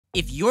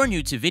If you're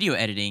new to video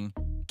editing,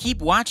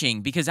 keep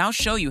watching because I'll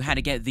show you how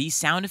to get these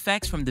sound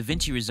effects from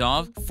Davinci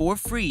Resolve for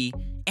free,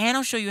 and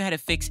I'll show you how to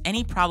fix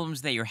any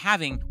problems that you're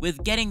having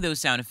with getting those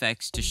sound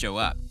effects to show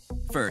up.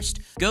 First,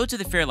 go to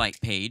the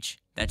Fairlight page,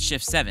 that's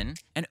Shift 7,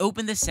 and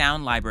open the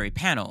Sound Library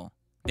panel.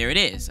 There it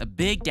is, a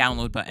big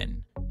download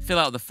button. Fill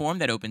out the form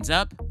that opens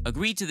up,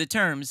 agree to the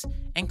terms,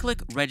 and click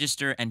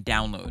Register and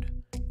Download.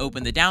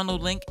 Open the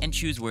download link and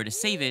choose where to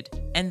save it,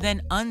 and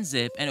then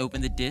unzip and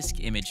open the disk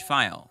image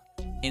file.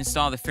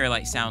 Install the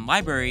Fairlight Sound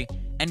Library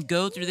and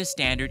go through the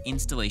standard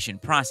installation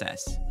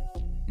process.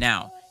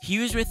 Now,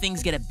 here's where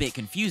things get a bit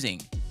confusing.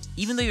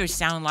 Even though your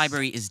sound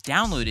library is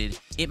downloaded,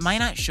 it might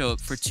not show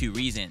up for two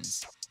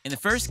reasons. In the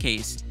first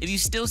case, if you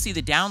still see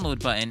the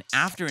download button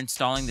after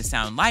installing the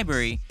sound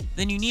library,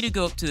 then you need to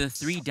go up to the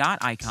three-dot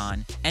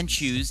icon and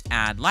choose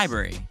Add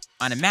Library.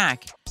 On a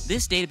Mac,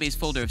 this database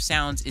folder of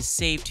sounds is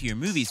saved to your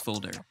Movies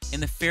folder in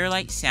the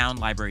Fairlight Sound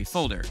Library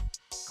folder.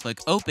 Click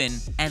Open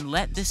and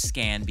let the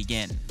scan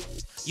begin.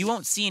 You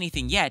won't see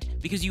anything yet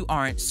because you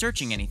aren't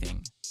searching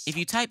anything. If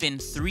you type in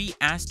 3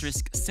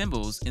 asterisk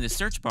symbols in the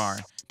search bar,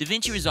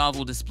 Davinci Resolve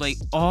will display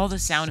all the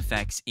sound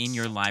effects in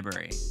your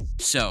library.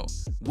 So,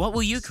 what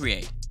will you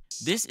create?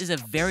 This is a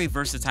very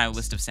versatile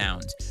list of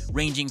sounds,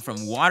 ranging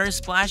from water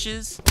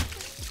splashes,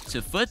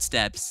 to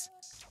footsteps,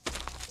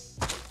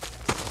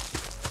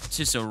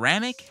 to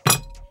ceramic,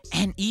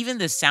 and even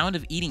the sound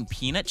of eating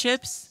peanut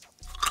chips.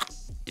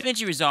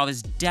 Davinci Resolve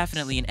is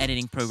definitely an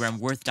editing program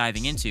worth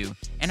diving into,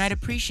 and I'd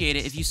appreciate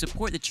it if you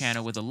support the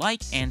channel with a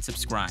like and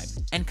subscribe,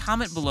 and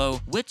comment below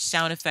which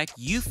sound effect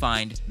you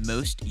find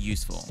most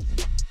useful.